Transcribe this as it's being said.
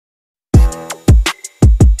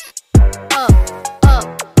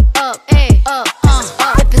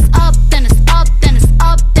If it's up, then it's up, then it's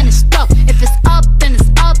up, then it's stuck. If it's up, then it's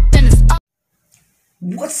up, then it's up.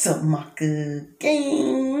 What's up, Maka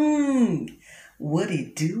gang? What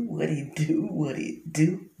it do, what it do, what it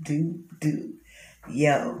do.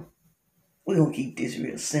 Yo, we're gonna keep this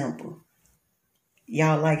real simple.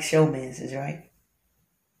 Y'all like showmances, right?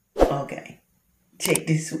 Okay. Check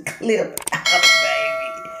this clip out,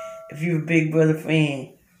 baby. If you're a Big Brother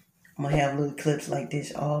fan, I'm gonna have little clips like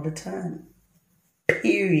this all the time.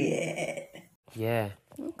 Period. Yeah.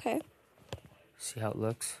 Okay. See how it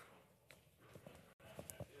looks?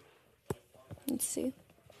 Let's see.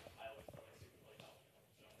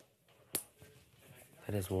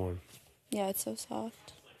 That is warm. Yeah, it's so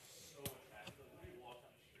soft.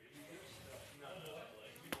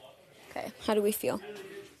 Okay, how do we feel?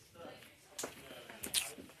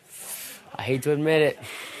 I hate to admit it.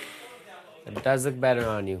 It does look better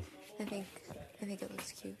on you. I think it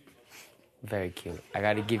looks cute. Very cute. I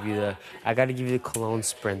gotta give you the cologne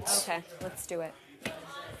sprints. Okay, let's do it.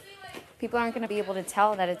 People aren't gonna be able to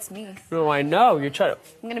tell that it's me. No, I know. You're trying to...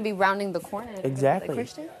 I'm gonna be rounding the corner. Exactly. Like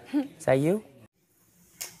Christian. Is that you?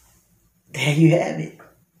 There you have it.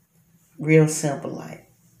 Real simple like.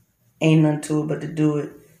 Ain't nothing to it but to do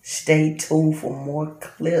it. Stay tuned for more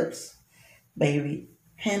clips, baby.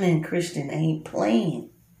 Hannah and Christian ain't playing.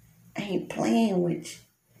 With you.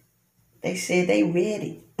 They said they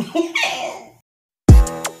ready.